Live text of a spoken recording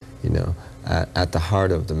know. At the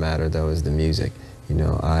heart of the matter, though, is the music. You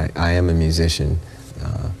know, I am a musician.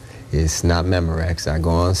 It's not Memorex. I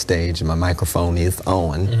go on stage and my microphone is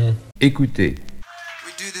on. Mm-hmm. Écoutez.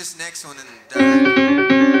 We do this next one and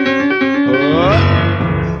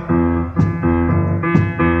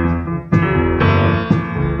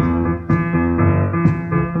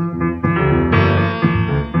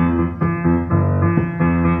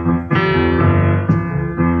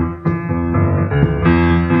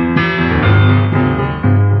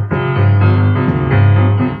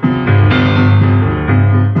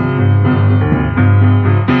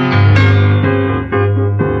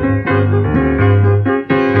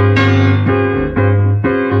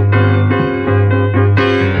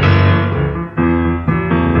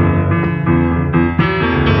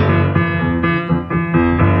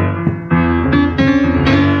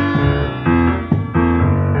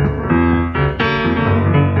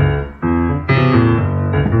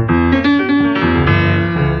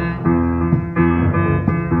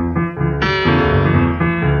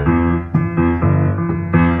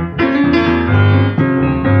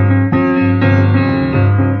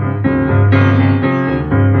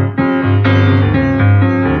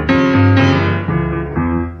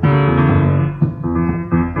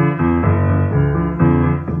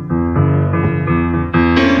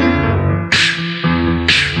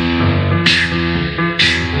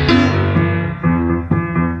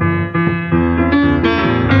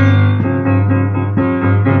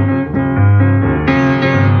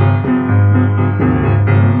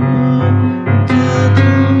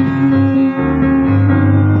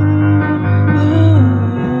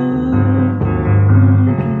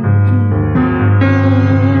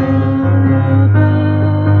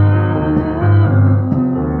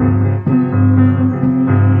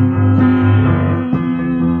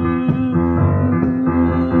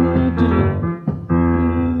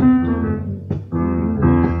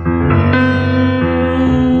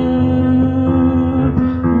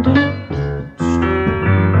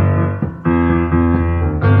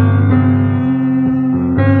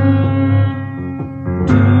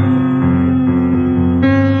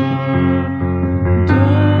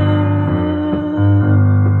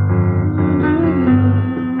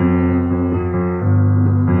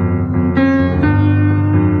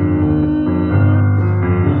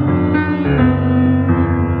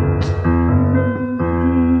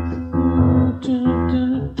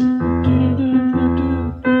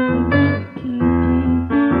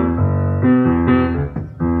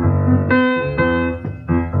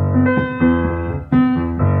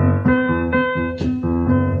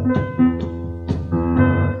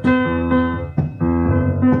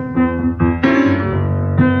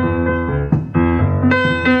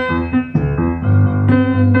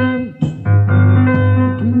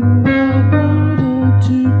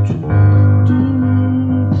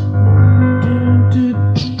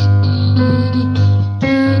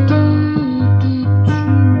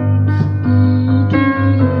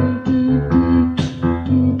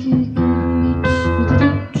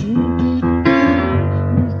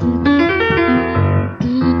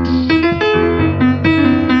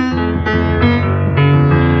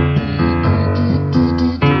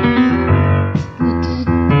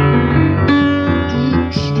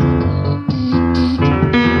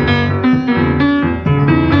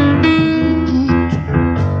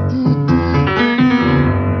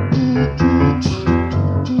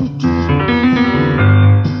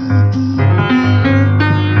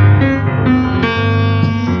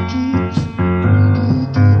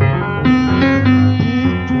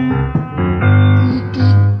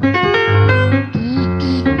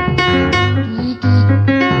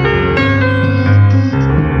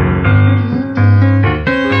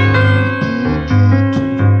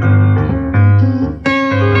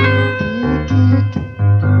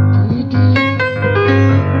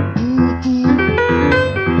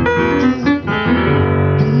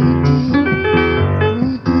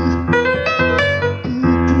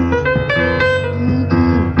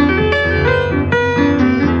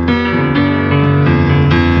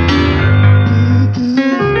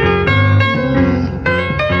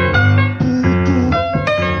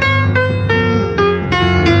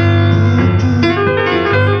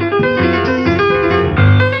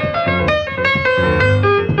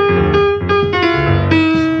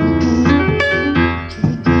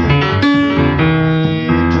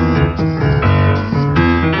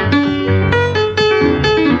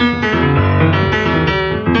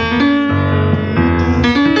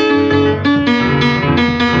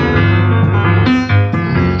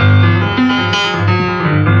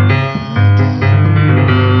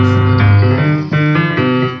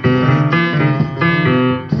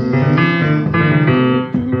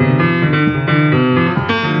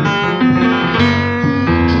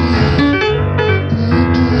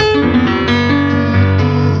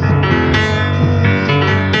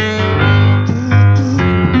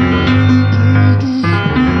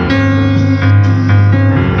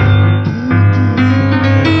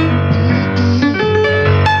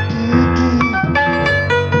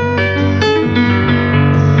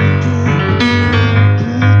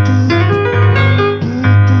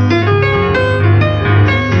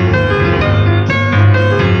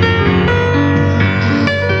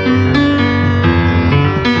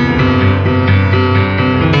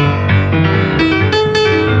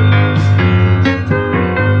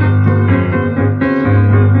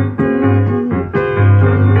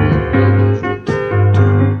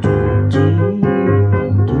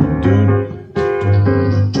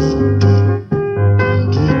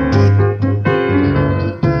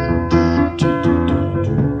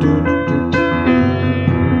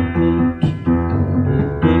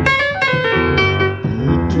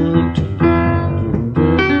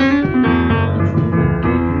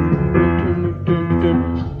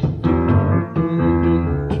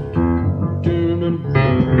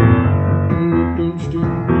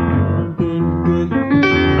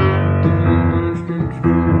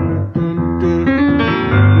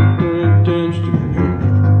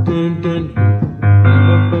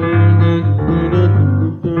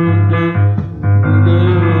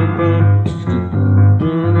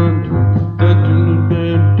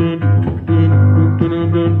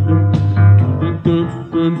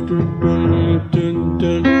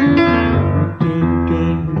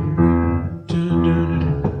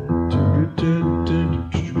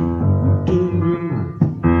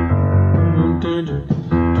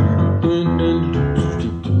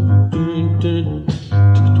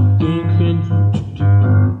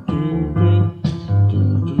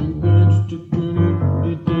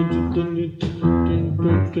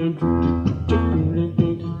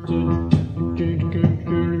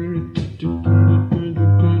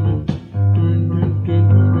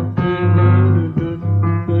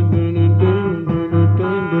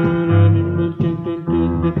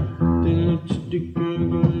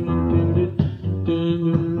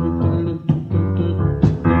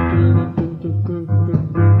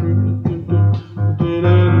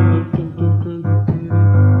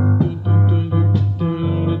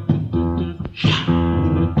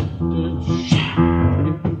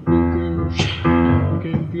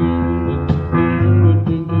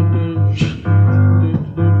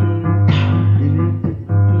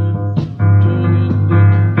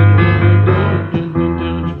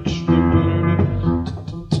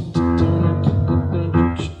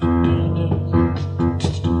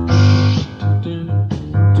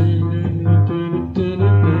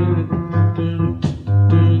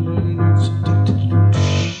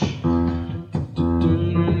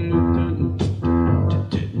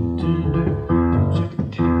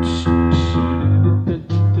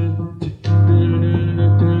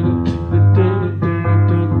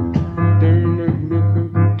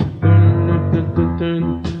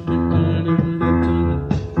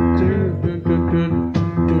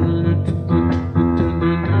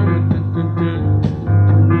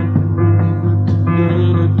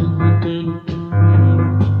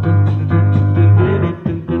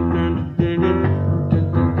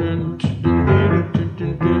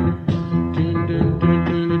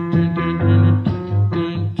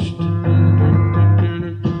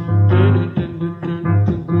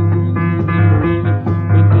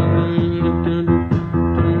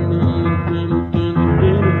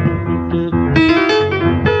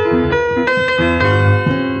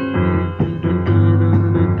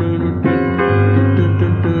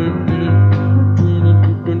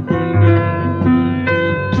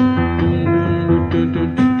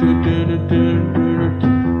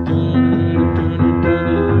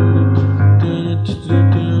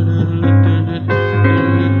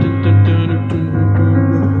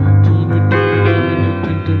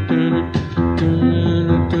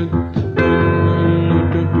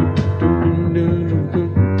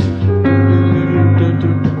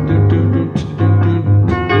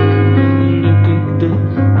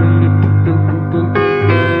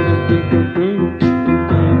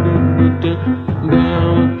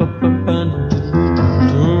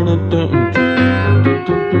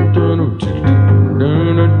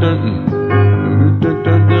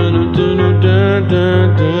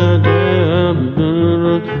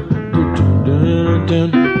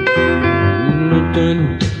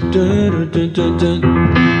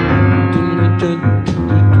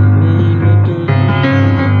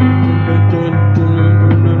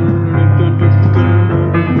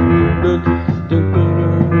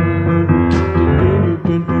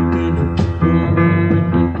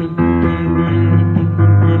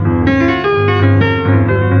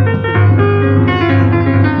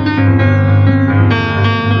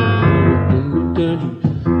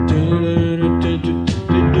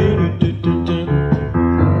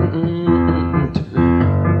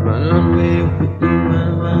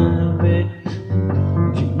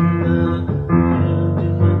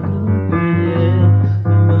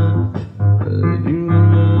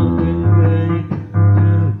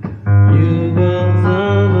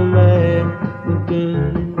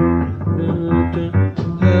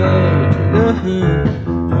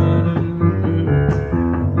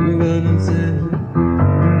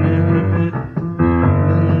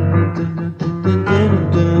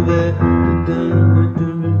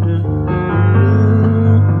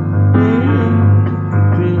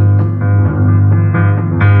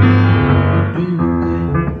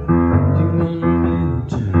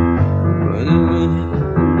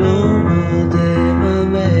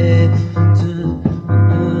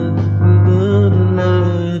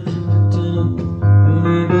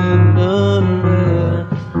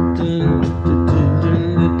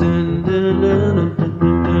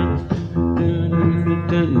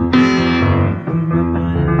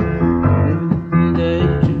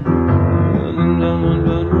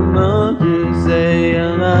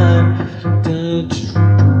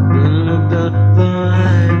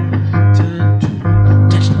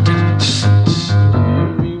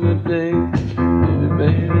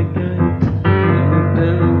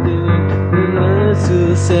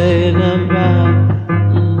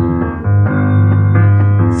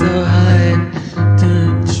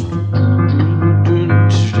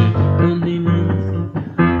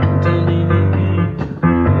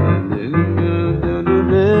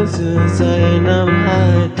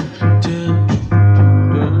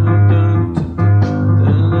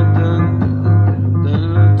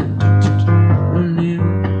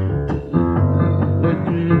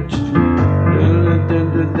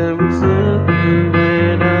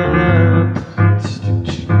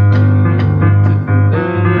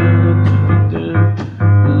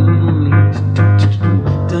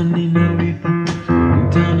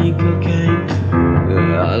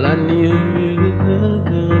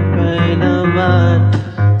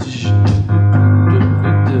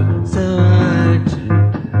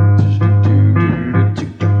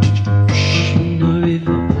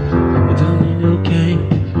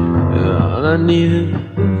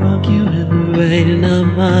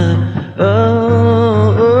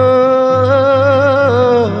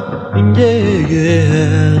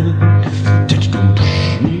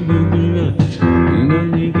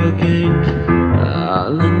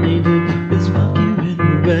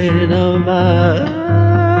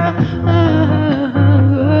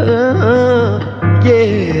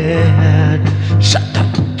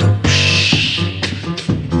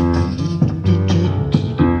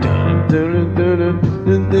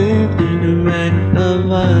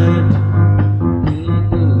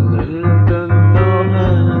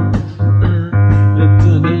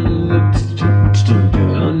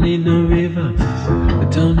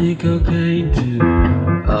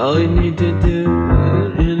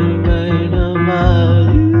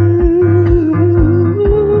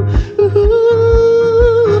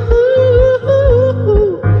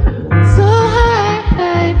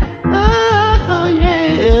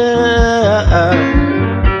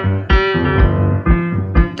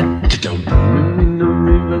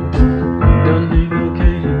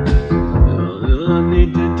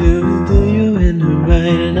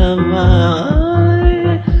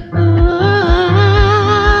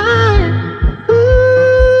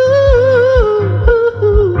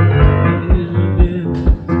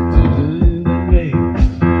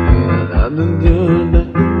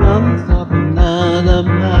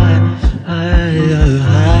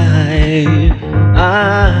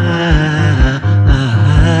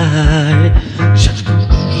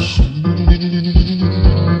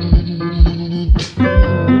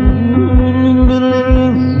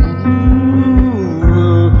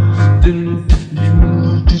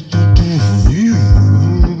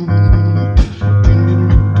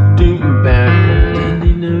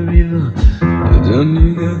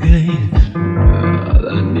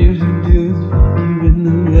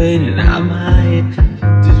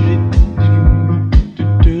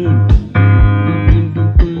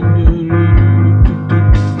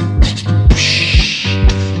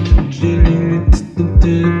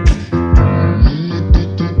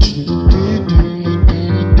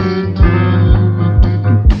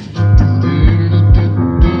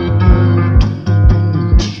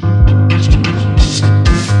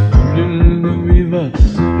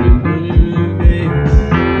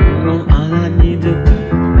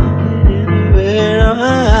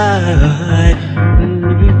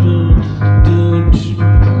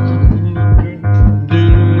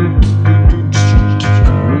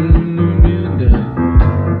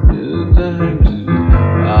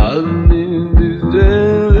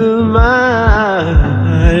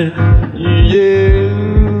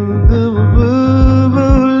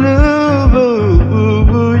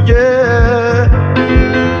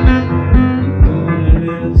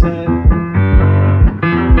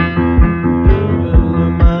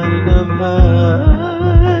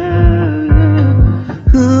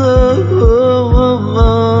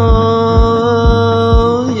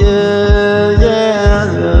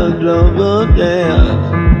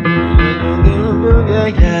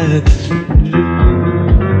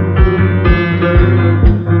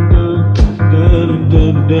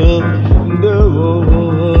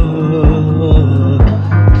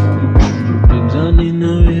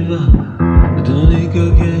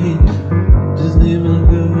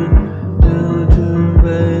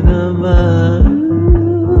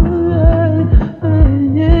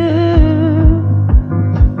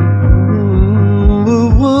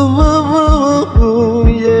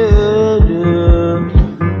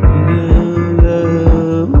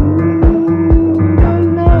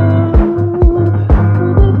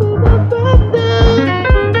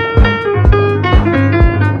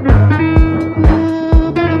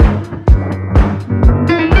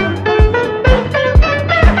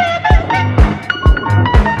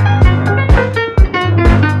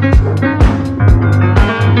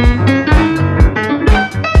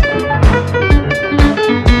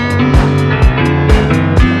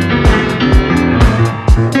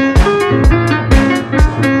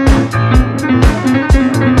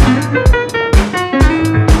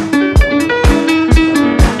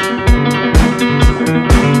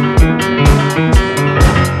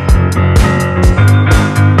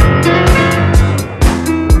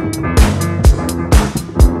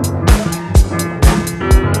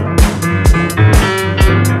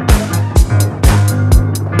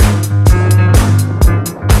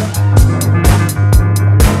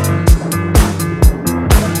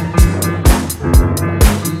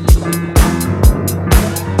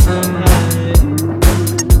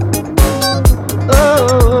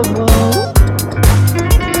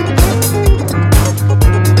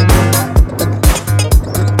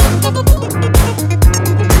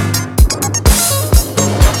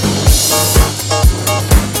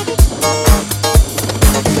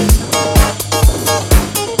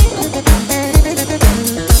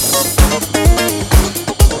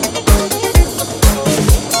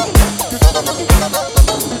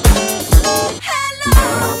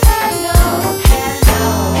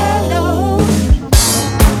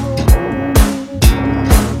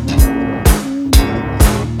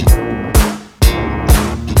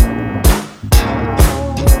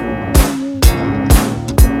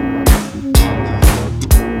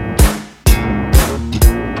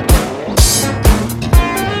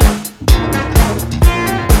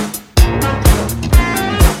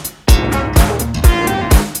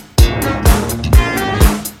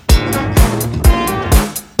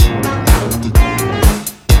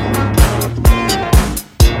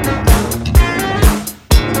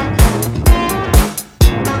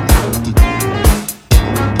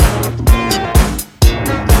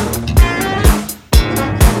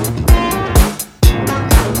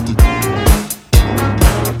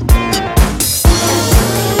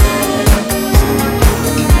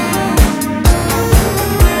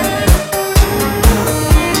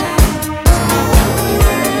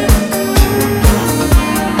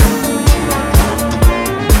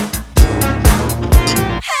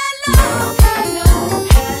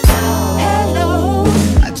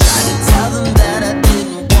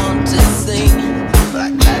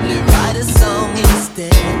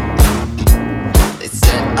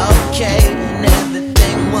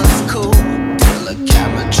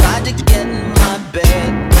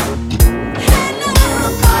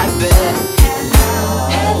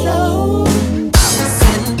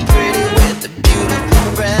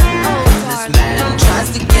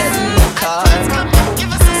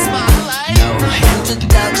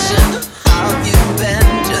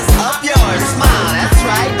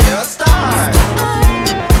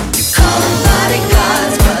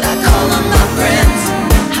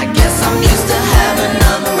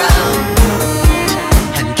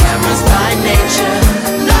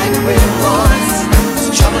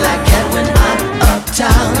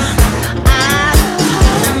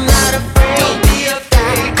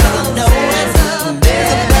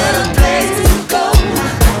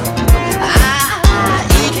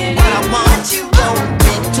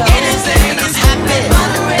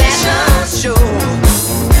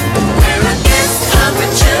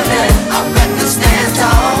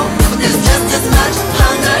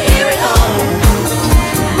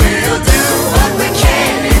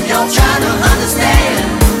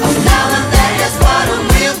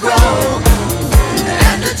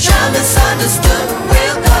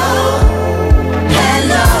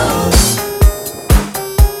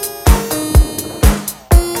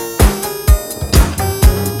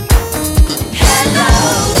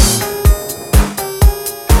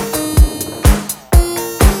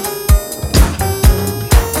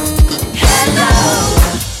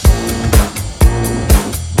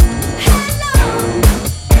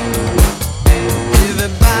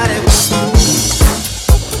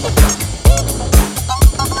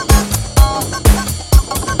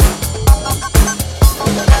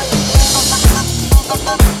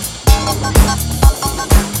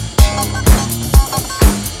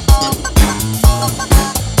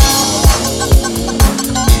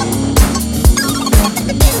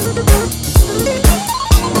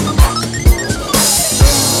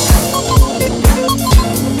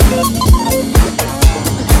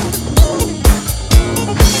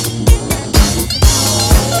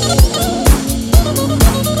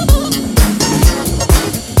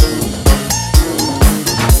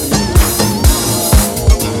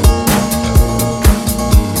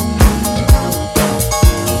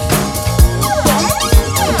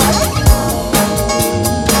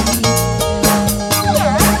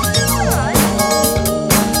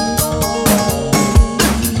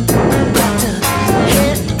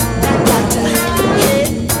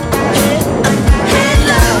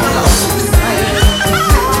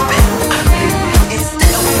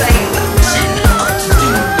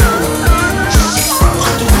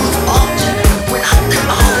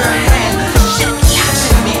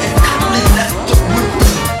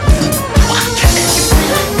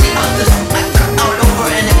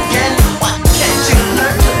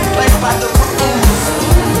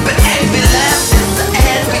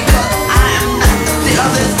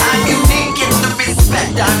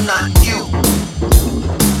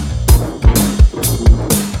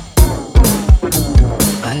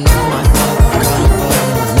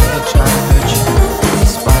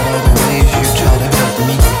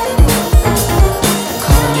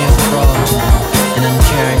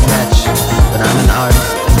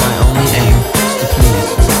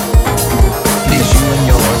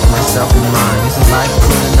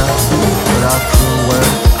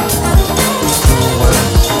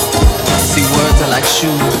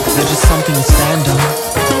shoes, they're just something to stand on.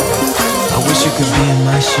 I wish you could be in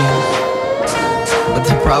my shoes, but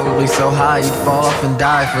they're probably so high you'd fall off and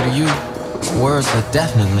die for the youth. Words are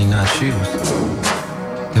definitely not shoes.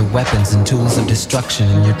 They're weapons and tools of destruction,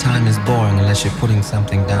 and your time is boring unless you're putting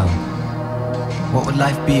something down. What would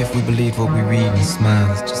life be if we believed what we read and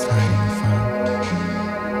smile is just hiding the frown?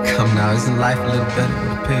 Come now, isn't life a little better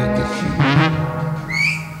with a pair of good shoes?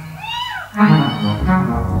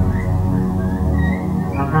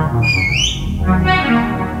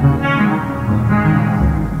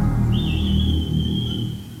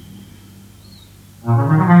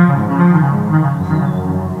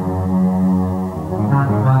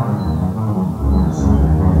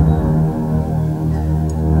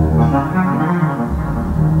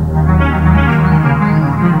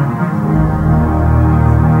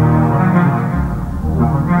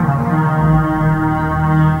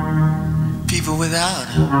 People without.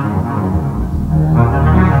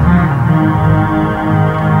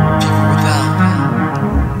 People without.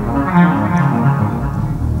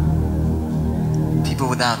 People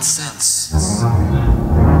without sense.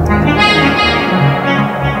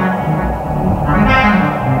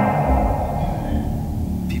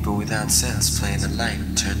 People without sense play in the light,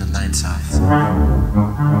 turn the lights off.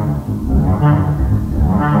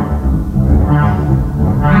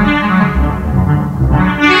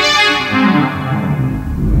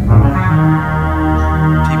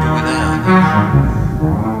 People without.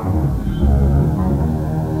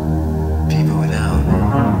 People without.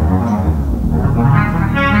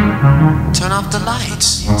 Turn off the lights.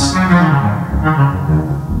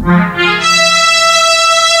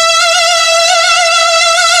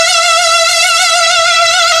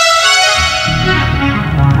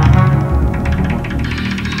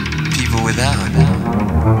 People without.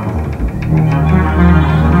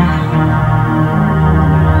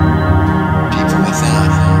 People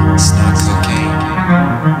without snort cocaine.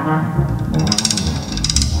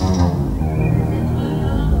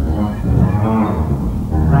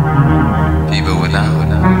 People without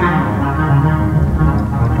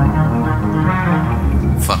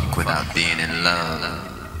fuck without being in love.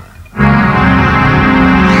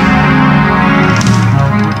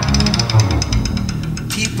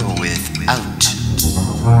 People without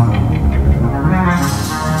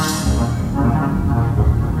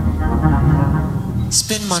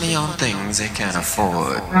spend money on things they can't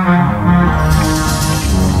afford.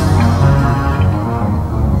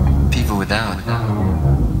 People without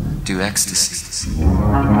do ecstasy.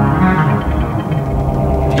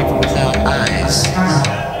 People without eyes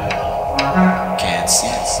can't see.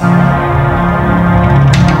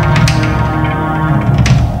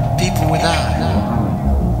 People without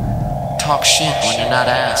talk shit when you're not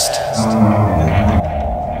asked.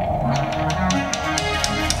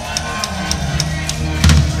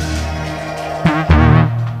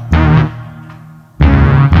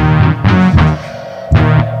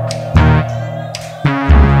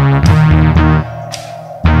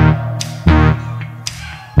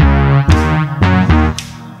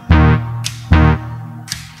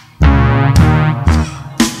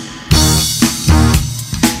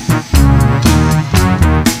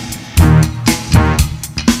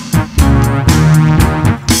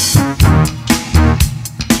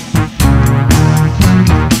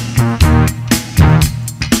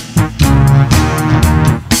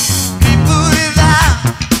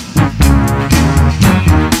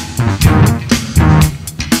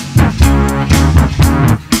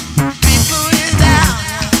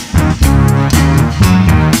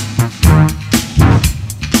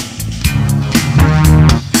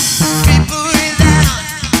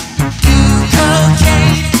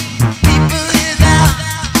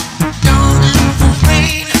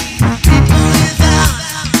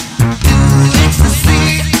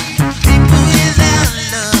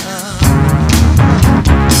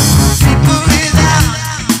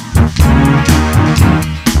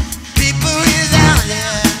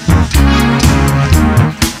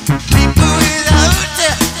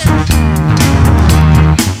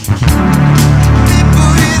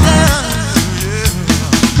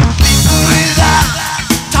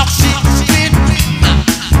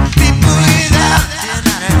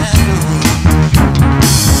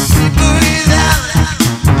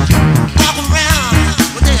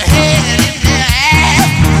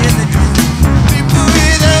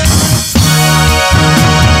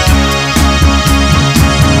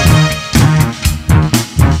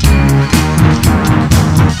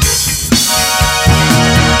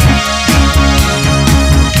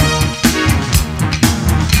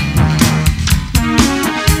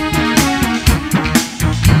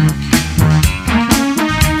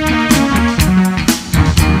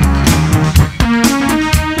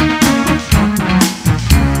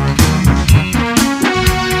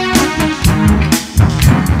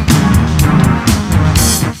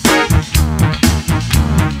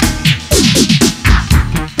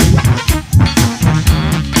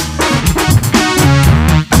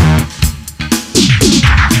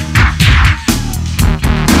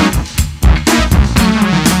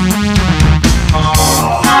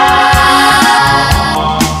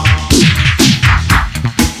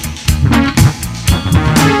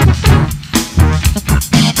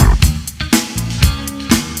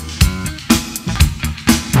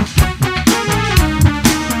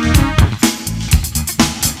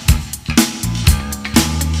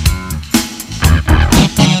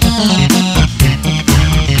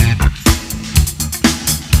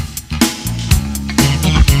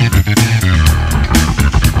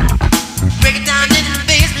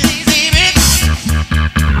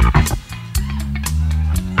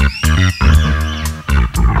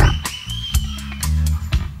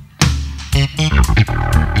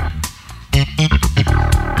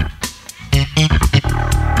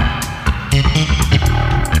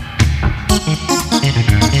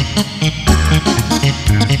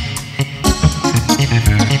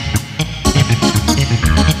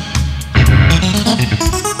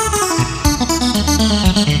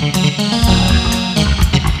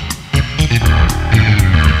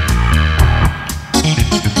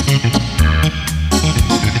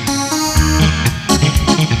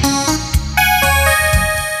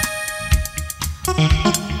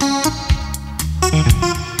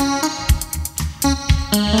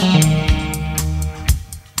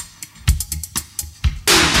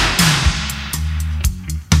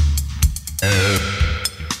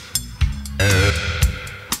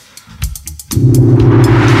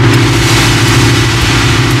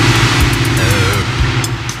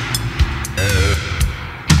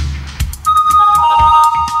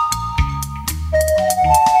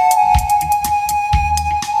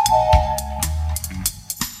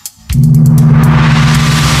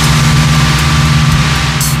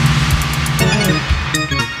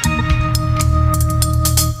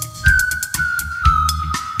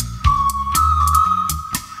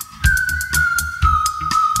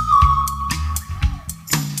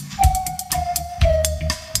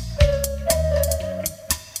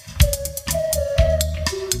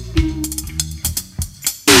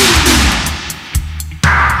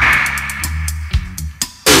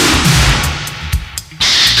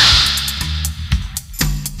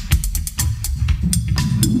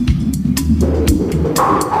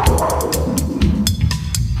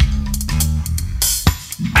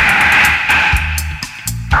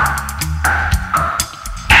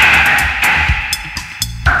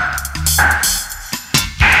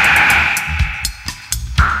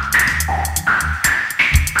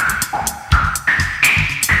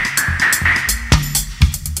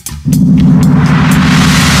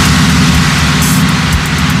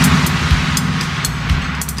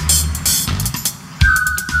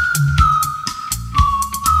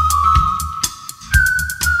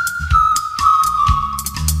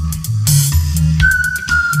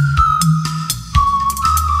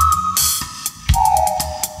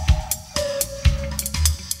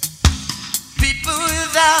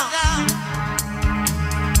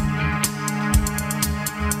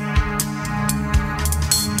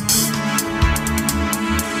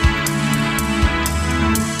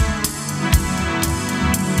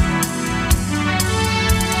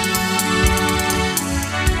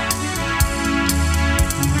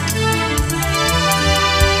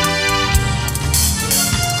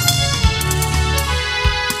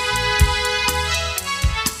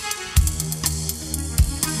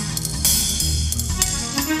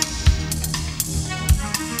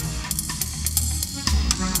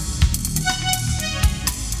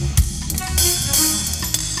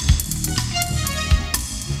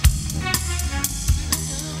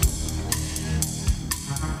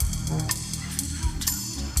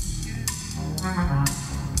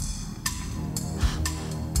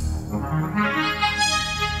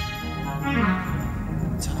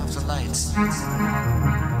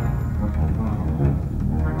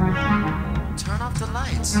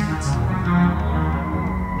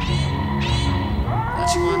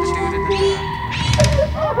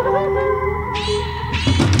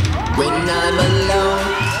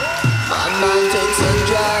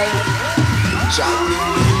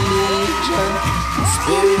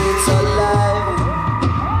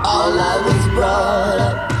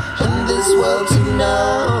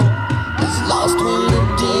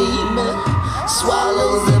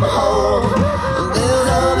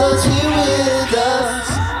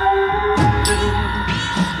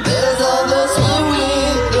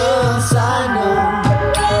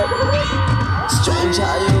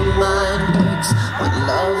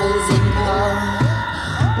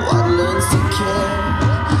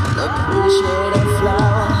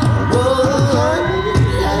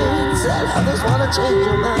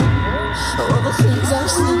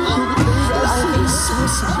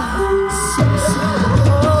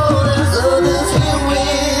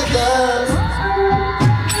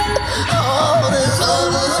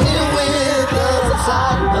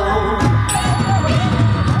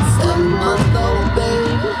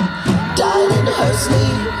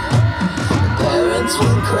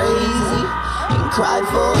 Cried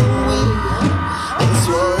for a week and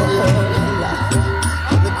swore that her life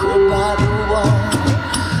in the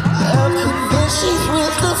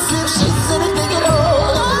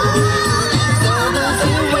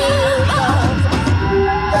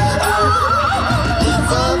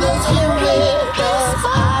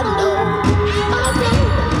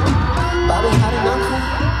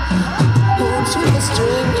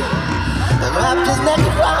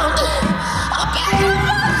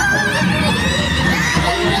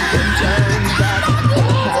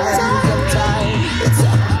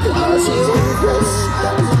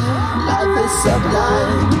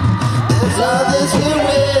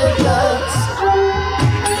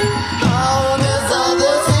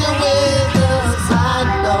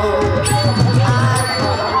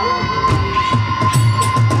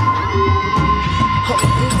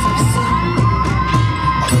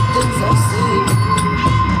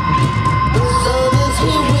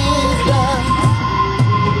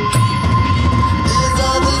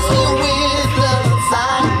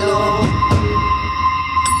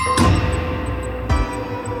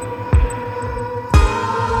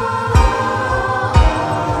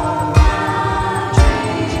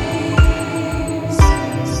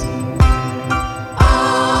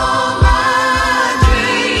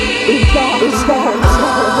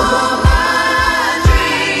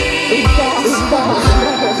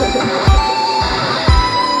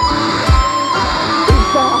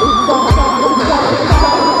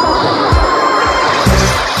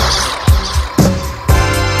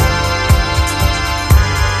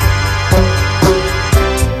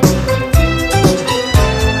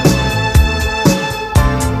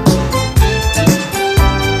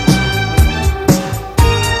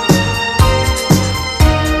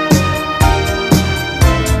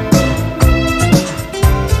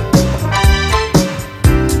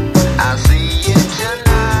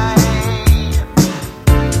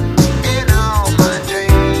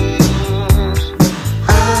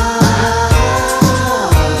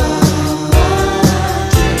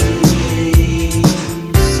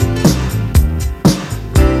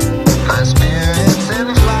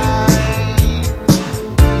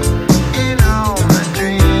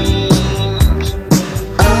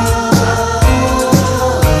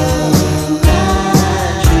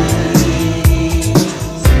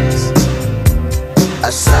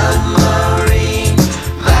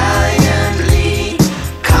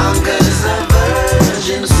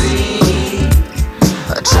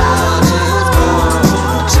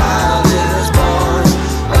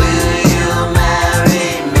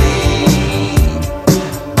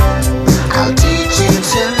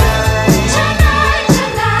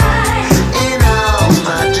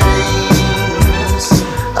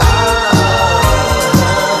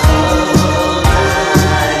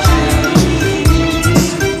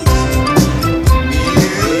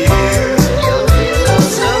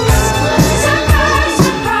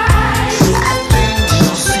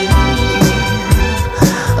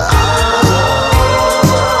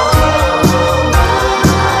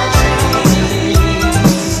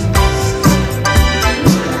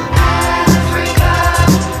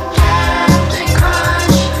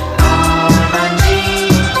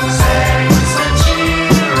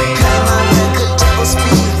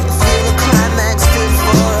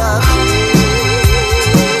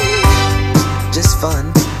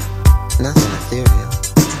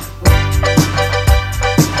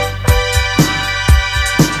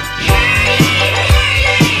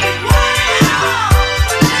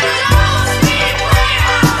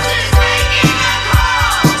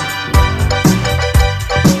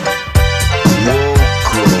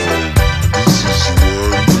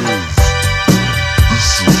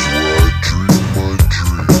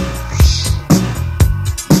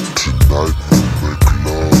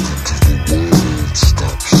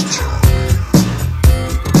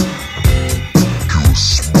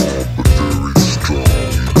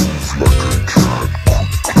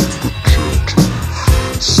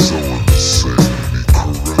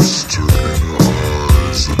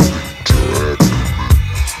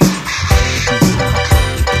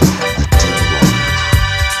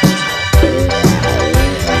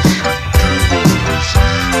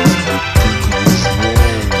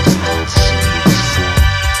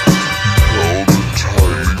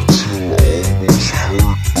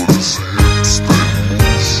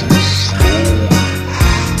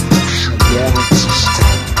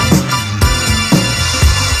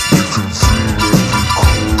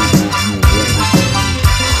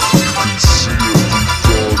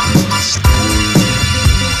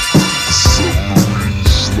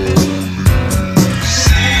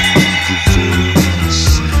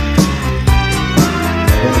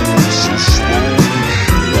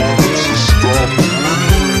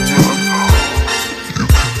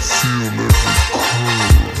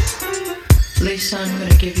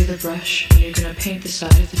paint the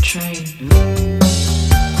side of the train.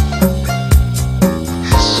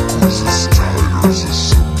 He squeezes tight as a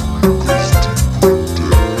submarine goes deeper and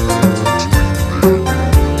deeper into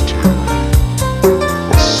humanitarian.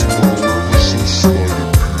 A small nervousness light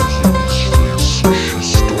appears in his face as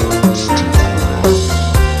she starts to cry.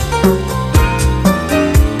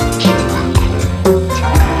 So they come together with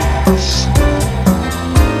slow, magnificent, as if they could see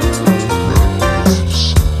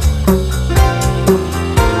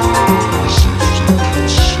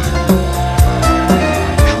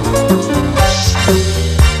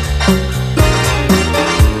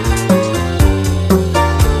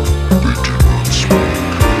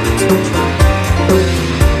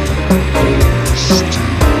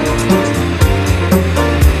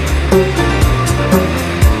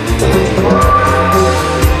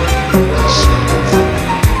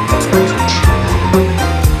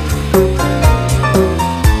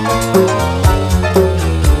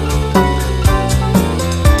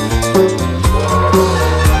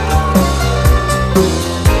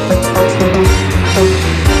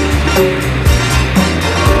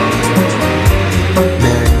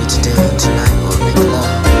Marry me today and tonight we'll make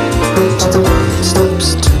love until the world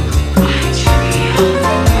stops turning.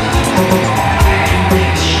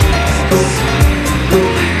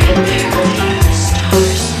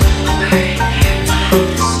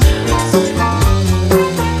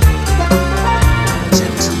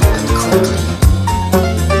 Gentle and quickly.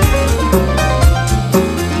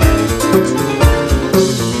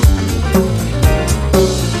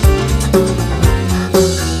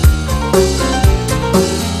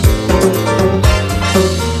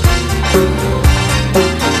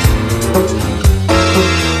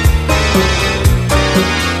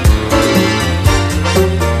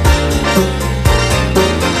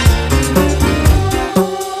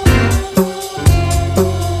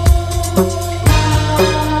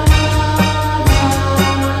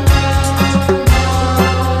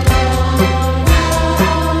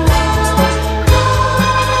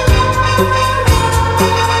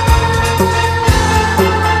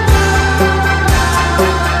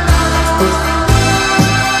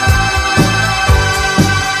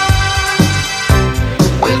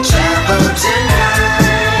 We travel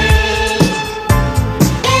tonight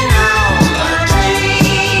in all our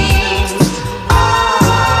dreams. All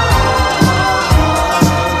my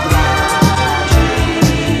dreams.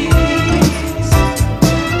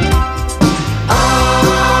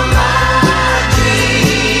 All my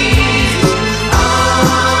dreams.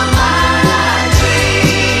 All my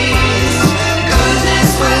dreams. Goodness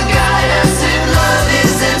will guide us if love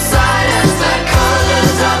is inside us. The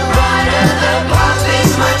colors are brighter, the pop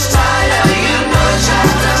is much tighter. You know,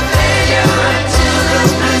 child of failure until the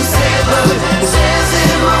blue sailboat sails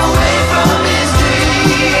him away from his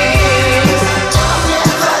dreams. Don't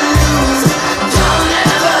ever lose, don't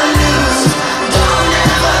ever lose, don't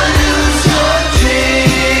ever lose your dreams.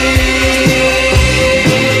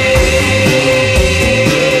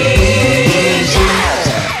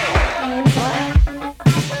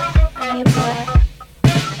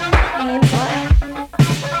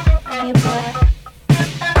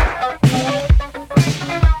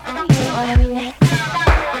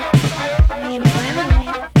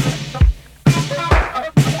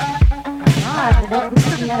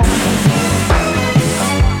 Yeah.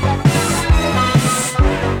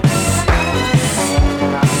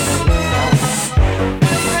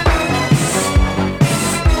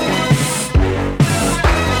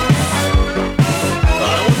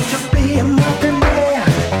 I want to be a millionaire,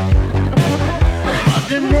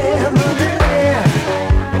 millionaire, millionaire.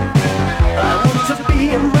 I want to be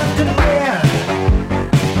a millionaire.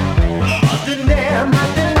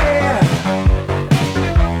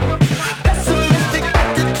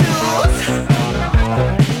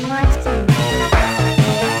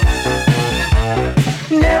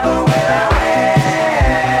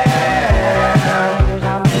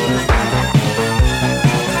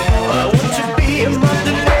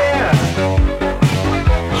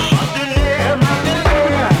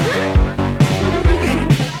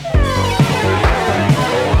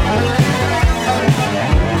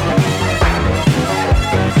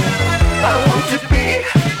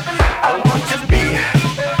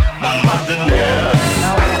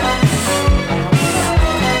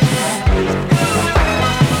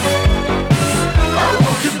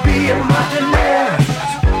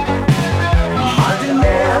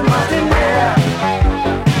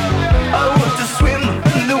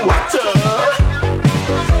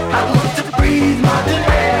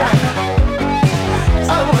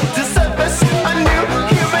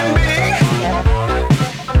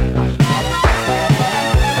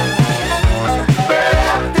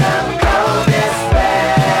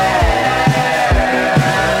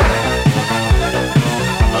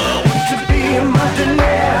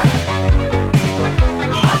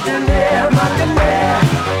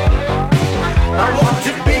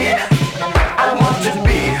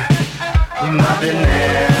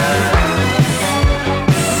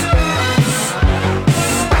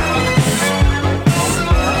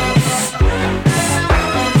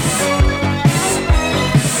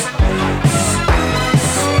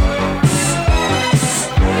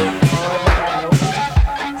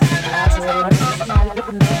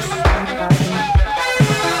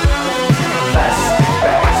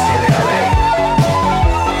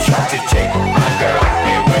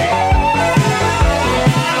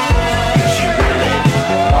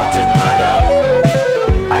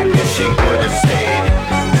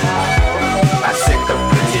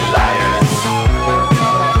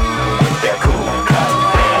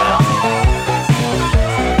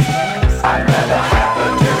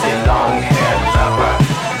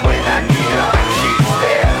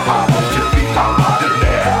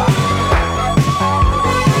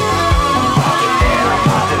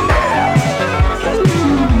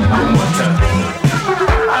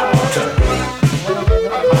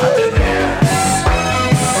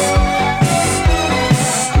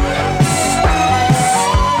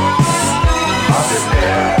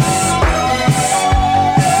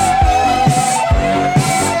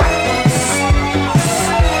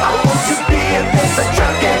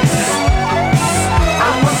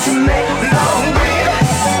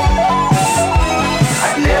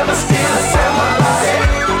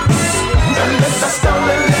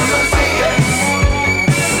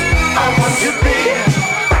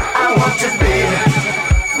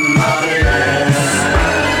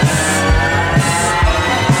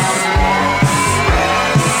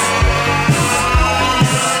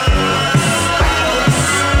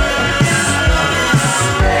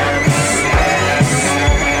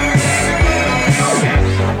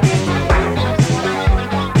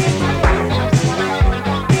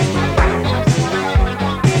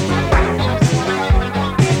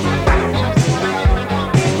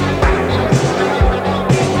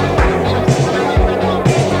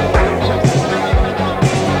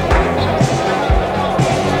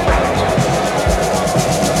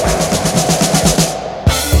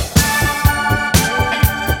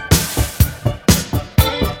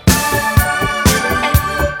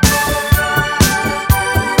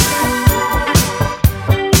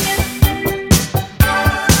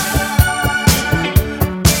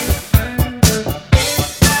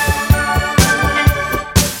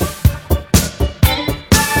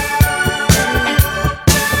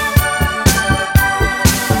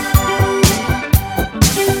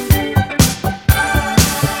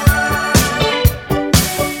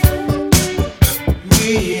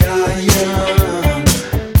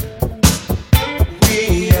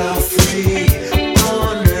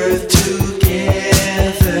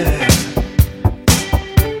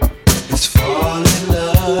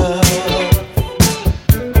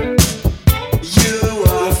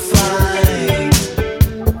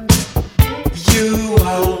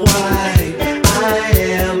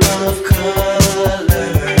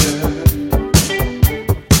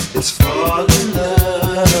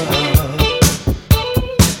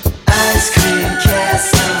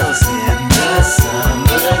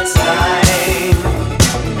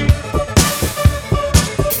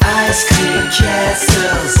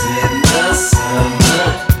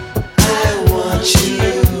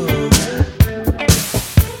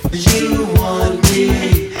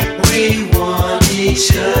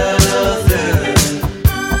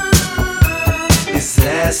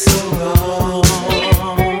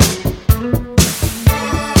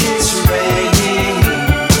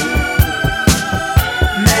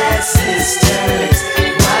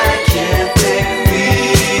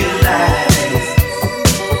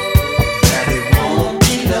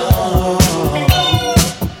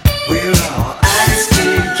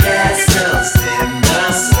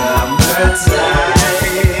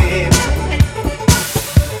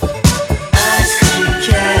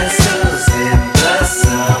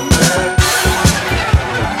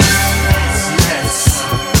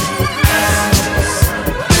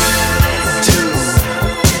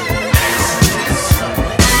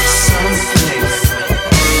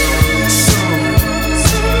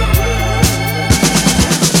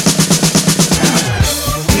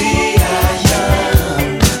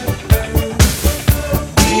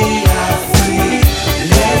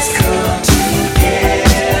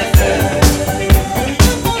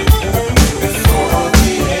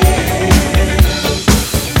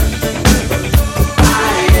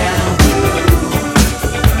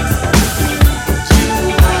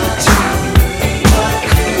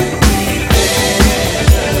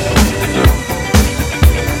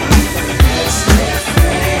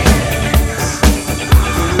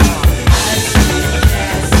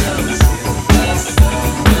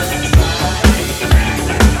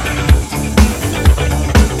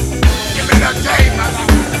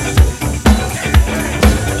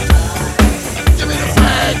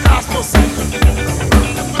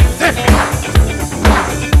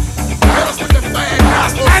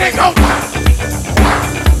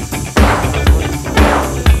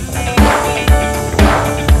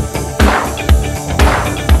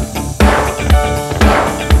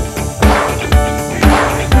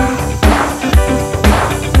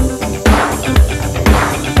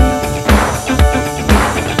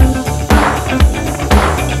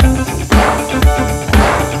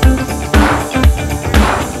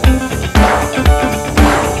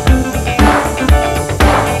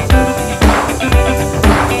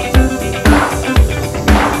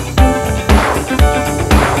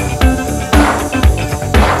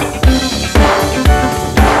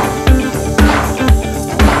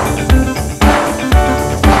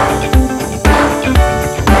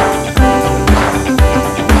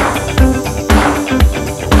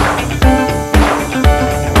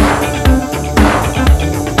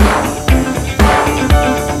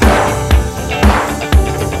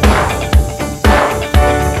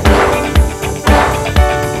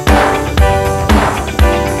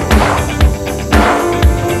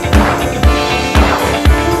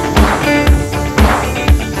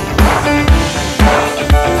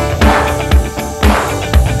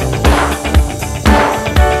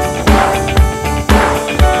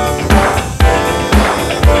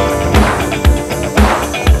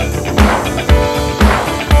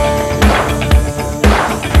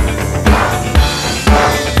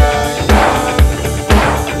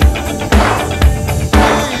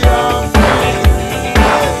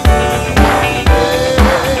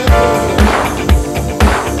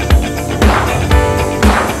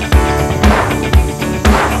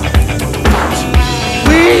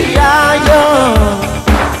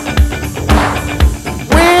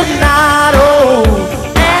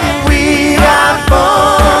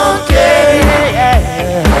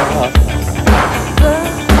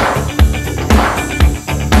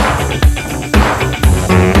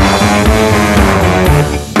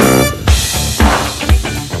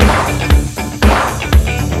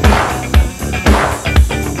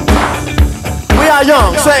 are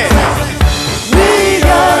young. Say it. We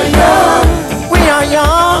are young. We are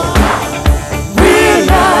young. We're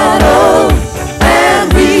not old.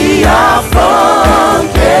 And we are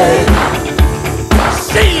funky.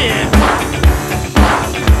 Say it.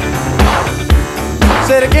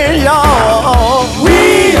 Say it again, y'all.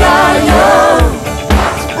 We are young.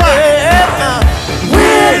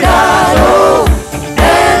 We're not old.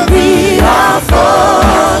 And we are funky.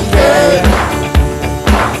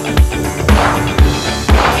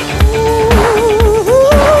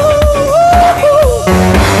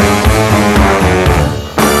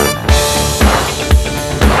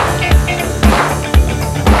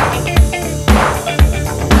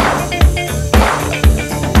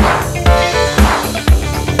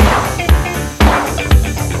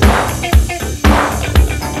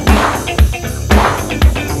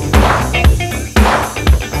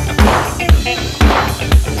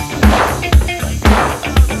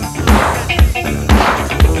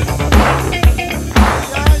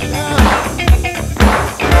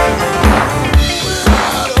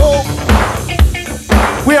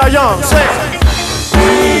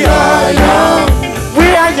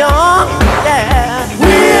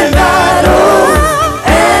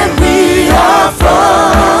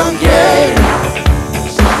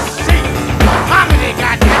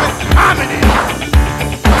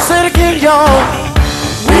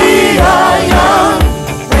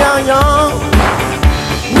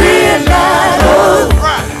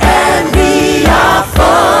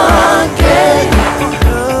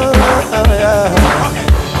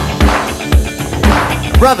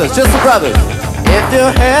 brothers, just the brothers. If you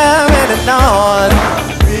have any noise,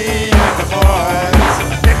 me and the boys.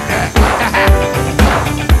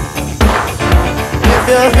 If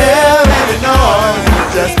you have any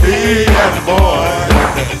noise, just me and the boys.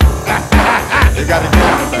 You gotta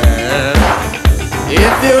get it, man.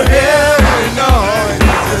 If you have any noise,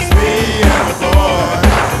 just me and the boys.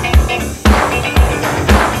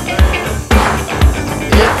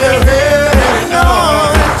 If you have any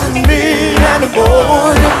noise, just me and the boys.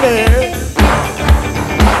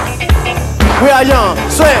 We are young,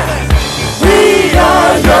 say it. We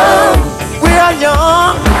are young, we are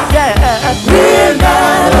young, yeah. We're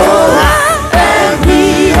not old, and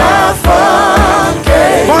we are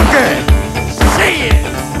funky. Funky, shit.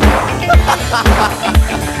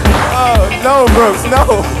 Oh no, Brooks, no.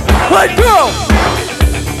 Let go.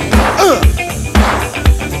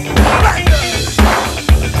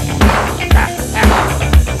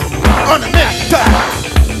 On the next time.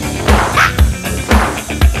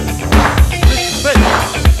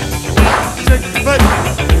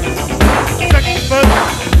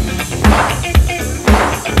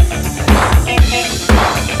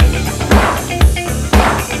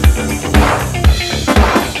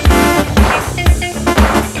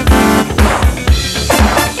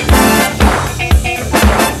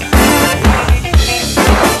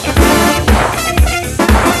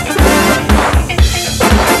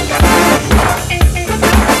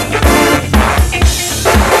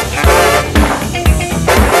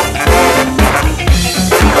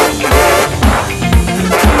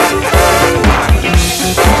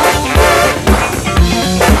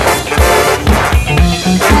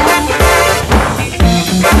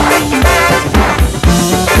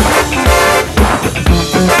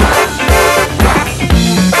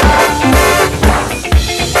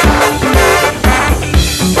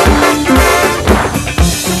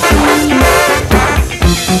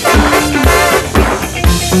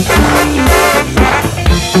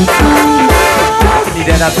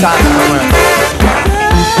 Enough time somewhere.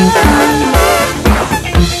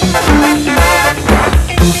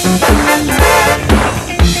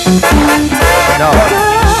 No,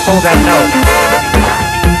 hold that note.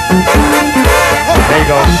 There you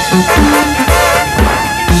go.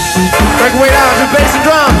 Break way down to bass and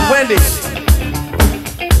drum, Wendy.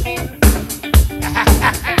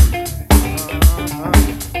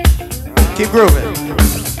 Keep grooving.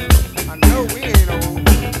 I know we ain't old.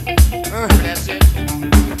 That's it.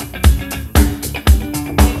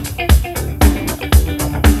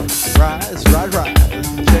 Rise.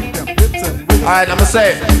 Check them hips and all right, I'ma say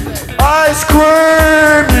ice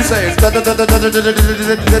cream. You say you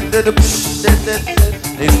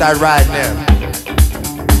start riding there.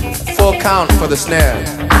 Full count for the snare.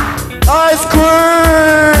 Ice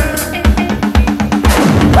cream.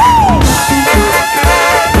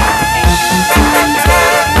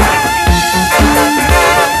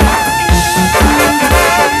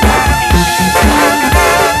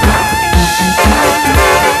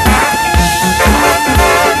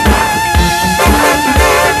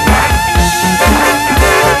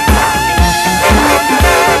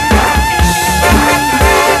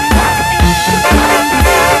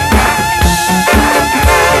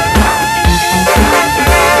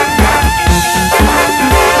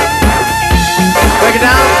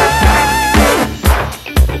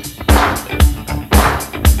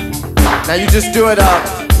 Now you just do it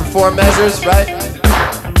for 4 measures, right?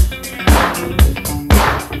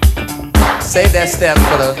 Save that step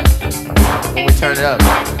for the when we turn it up.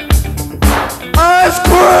 Ice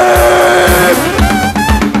cream!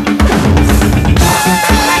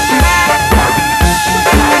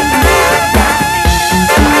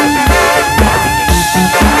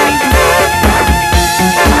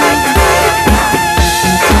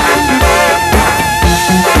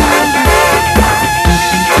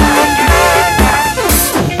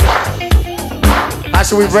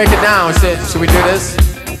 Should we break it down? Should we do this?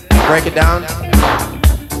 Break it down?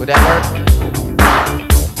 Would that work?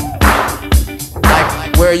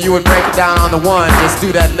 Like where you would break it down on the 1, just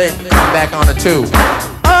do that lick, come back on the 2.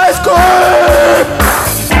 Ice cream!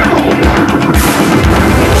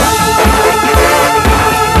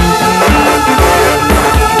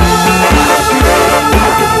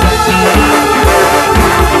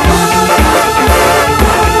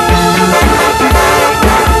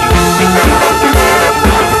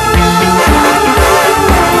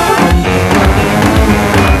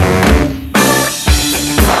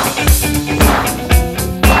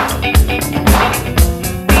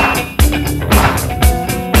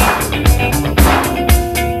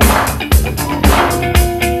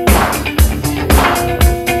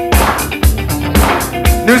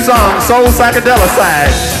 Soul Psychedelic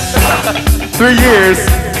Side. 3 years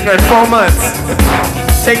and 4 months.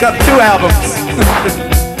 Take up 2 albums.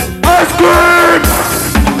 Ice cream!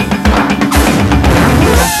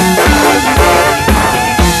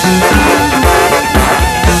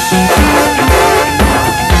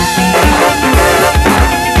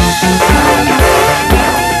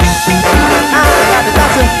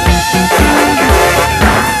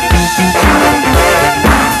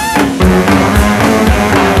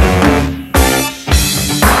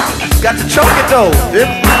 Got to choke it though.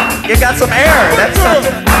 It got some air. That's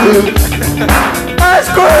ice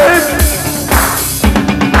cream.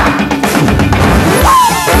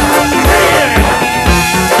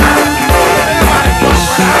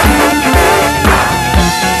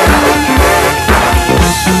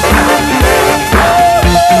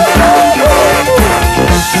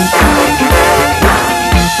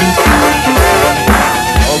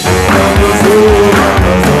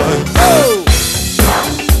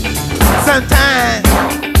 Sometimes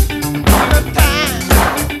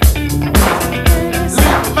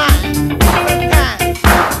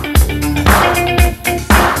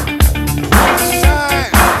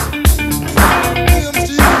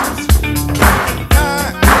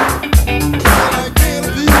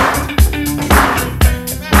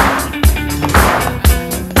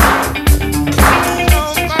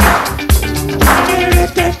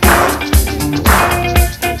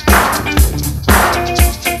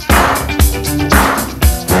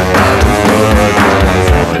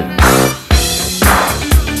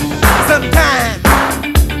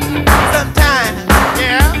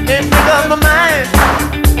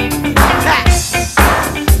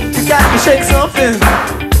shake something.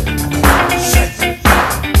 Shake.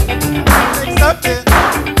 Shake something.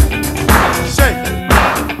 Shake.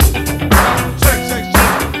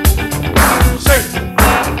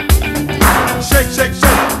 Shake, shake,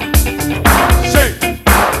 shake. Shake.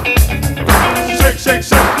 Shake, shake,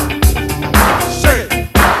 shake. Shake.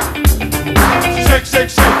 Shake, shake,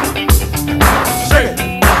 shake. Shake. Shake, shake, shake. Shake.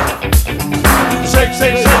 Shake,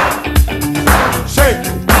 shake, shake. Shake.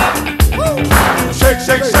 Shake,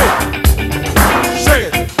 shake, shake.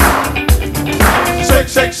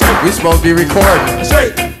 Shake, shake. We supposed to be recording.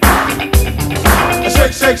 Shake.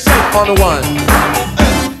 Shake, shake, shake. On the one.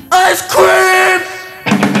 Ice cream!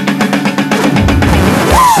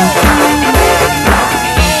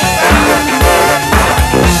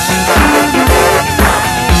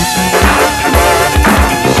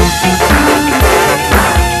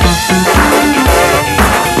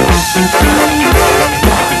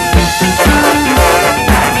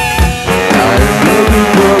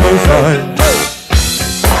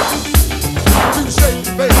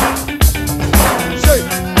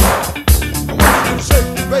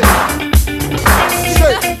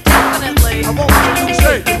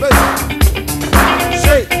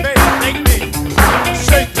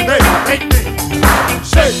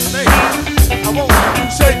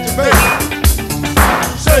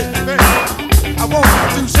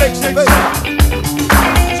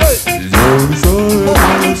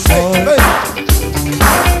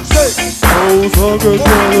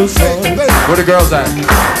 Where the girls at?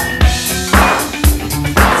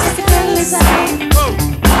 Psychedelic side.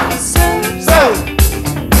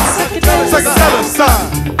 Psychedelic side.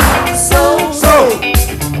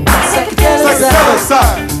 Psychedelic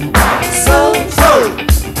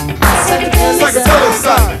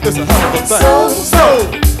side. It's a hell of a thing.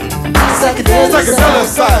 Psychedelic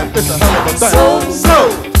side. It's a hell of a thing.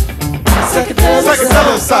 Psychedelic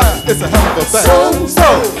side. It's a hell of a thing.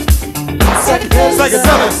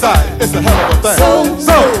 Psychedelic side. It's a hell of a thing.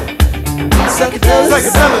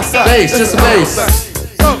 Psychedelic side. Bass, just a bass.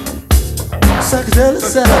 Psychedelic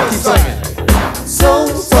side. Keep singing.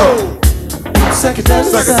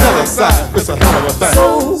 Psychedelic side. It's a hell of a thing.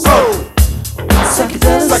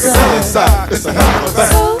 Psychedelic side. It's a hell of a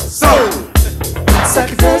thing.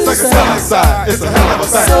 Psychedelic side. It's a hell of a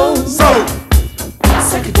thing.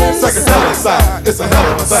 Psychedelic side. It's a hell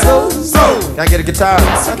of a thing. Can I get a guitar?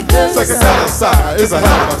 Psychedelic side. It's a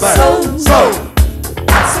hell of a thing.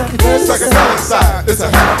 Psychedelic side. It's a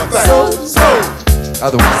hell of a thing.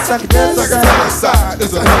 Other one. Psychedelic side.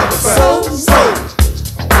 It's a hell of a thing.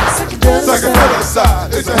 Psychedelic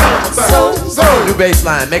side. It's a hell of a thing. New bass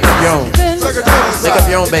line. Make up your own. Make up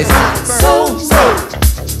your own bass line.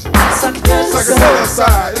 Psychedelic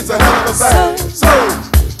side. It's a hell of a thing.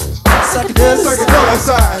 Psychedelic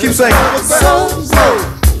side. Keep singing.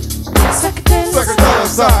 Psychedelic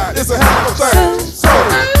side. It's a hell of a thing.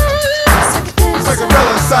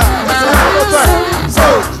 Psychedelic side. It's a hell of a thing.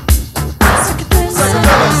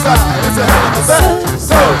 Psychedelic side. It's a hell of a thing.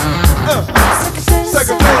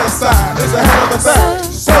 Psychedelic side.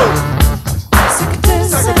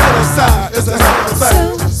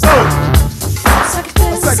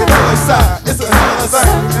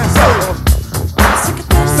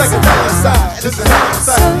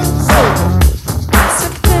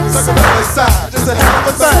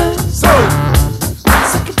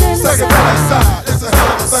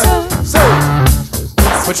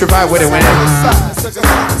 your part with it whenever. It's a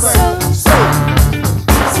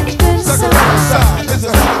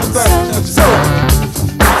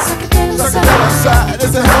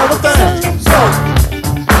hell of a thing.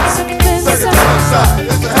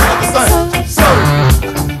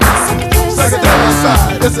 Psychedelic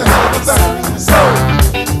side, it's a hell of a thing. Psychedelic side, it's a hell of a thing. Susan,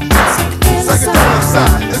 Psychedelic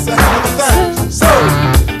side, it's a hell of a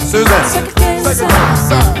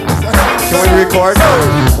thing. can we record?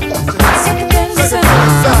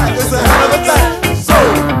 Psychedelic side, it's a hell of a thing.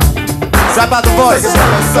 Drop out the voice.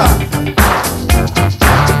 Psychedelic side.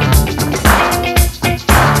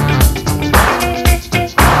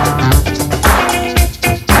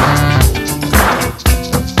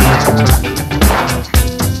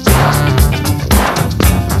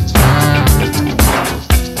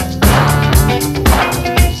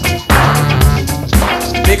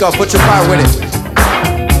 Nico, put your part with it.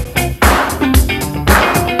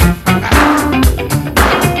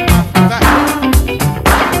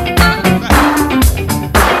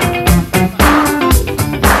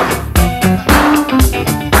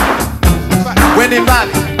 Wendy and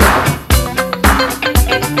Bobby.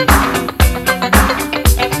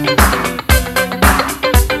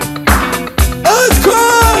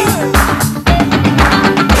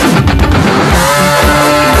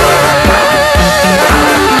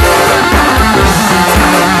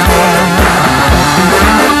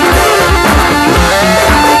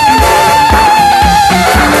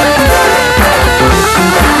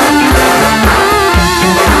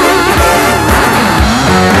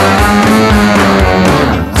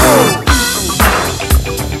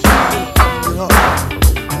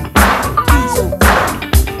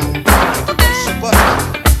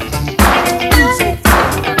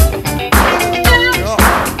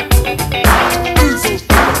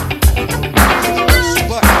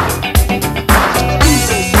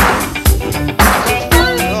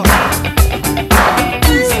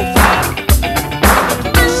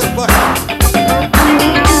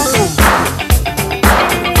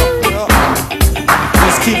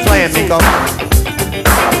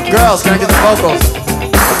 Girls, can I get the vocals?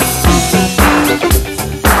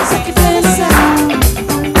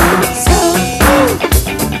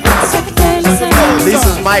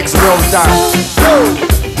 Lisa's mic's real dark.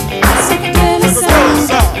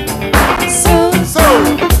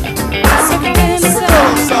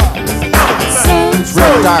 It's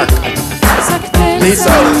real dark.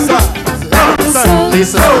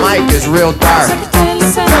 Lisa's mic is real dark.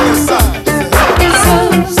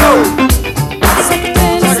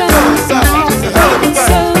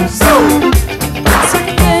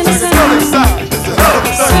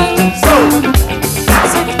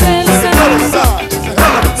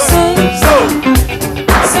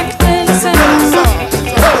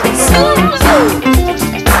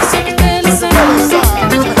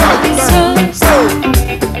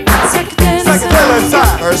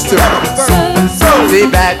 First two.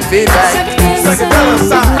 Feedback. Psychedelic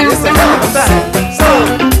side, it's a hell of a thing.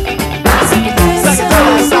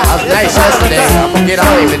 I was nice yesterday. I'm gonna get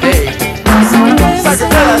on it today.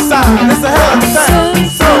 Psychedelic side, it's a hell of a thing.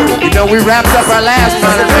 You know, we wrapped up our last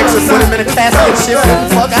monitor mix and put him in a casket, shipped him the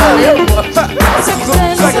fuck out of here.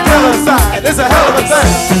 Psychedelic side, it's a hell of a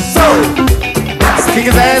thing. Kick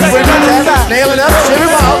his ass, put him in the casket, nail it up, ship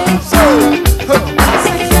him out.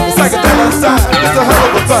 Psychedelic side, it's a hell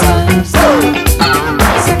of a thing.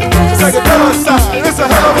 Psychedelic side, it's a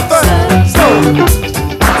hell of a thing.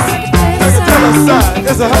 Psychedelic side,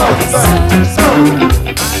 it's a hell of a thing.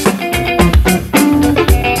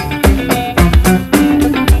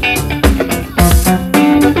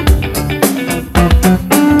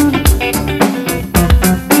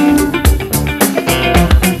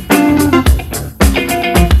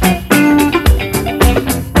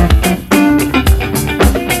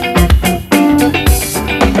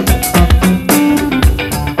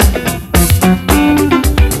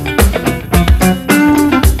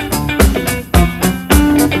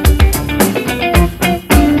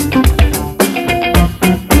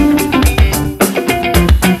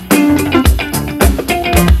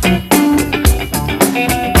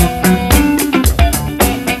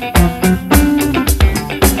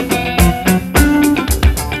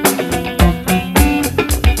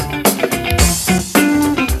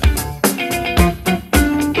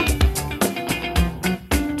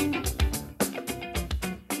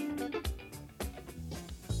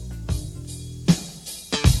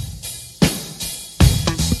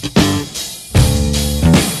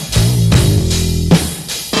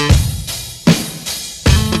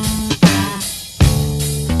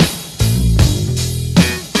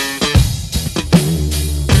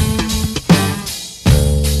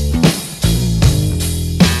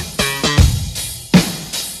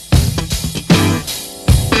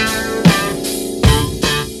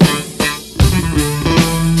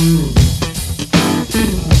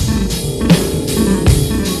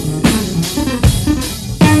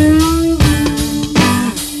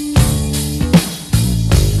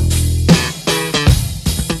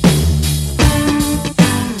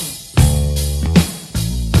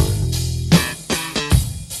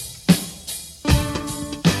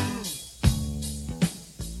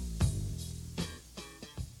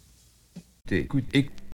 écoute,